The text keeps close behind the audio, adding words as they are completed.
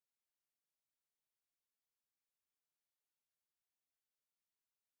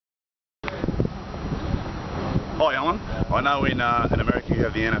Hi Alan, I know in America you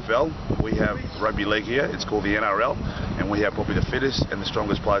have the NFL, we have Rugby League here, it's called the NLR, and we have probably the fittest and the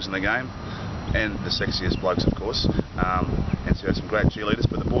strongest players in the game, and the sexiest blokes of course, and so we have some great cheerleaders,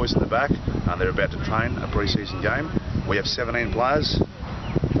 but the boys in the back, they're about to train a pre-season game. We have 17 players,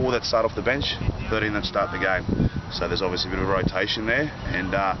 4 that start off the bench, 13 that start the game. So there's obviously a bit of a rotation there, and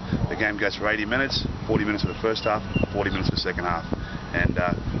the game goes for 80 minutes, 40 minutes for the first half, 40 minutes for the second half. And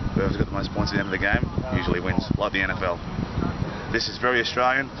whoever's got the most points at the end of the game usually wins, like the NFL. This is very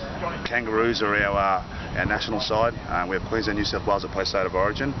Australian. Kangaroos are our national side. We have Queensland, New South Wales that play state of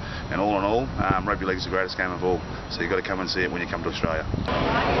origin, and all in all, Rugby League is the greatest game of all. So you've got to come and see it when you come to Australia.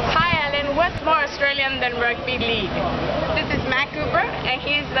 Hi Alan, what's more Australian than Rugby League? This is Matt Cooper, and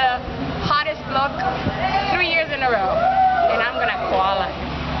he's the hottest bloke 3 years in a row, and I'm gonna koala.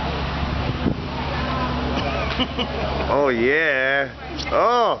 Oh yeah.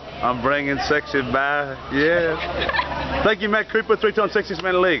 Oh, I'm bringing sexy back. Yeah. Thank you, Matt Cooper, 3-time sexiest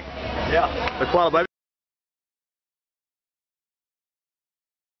man in the league. Yeah. The koala baby.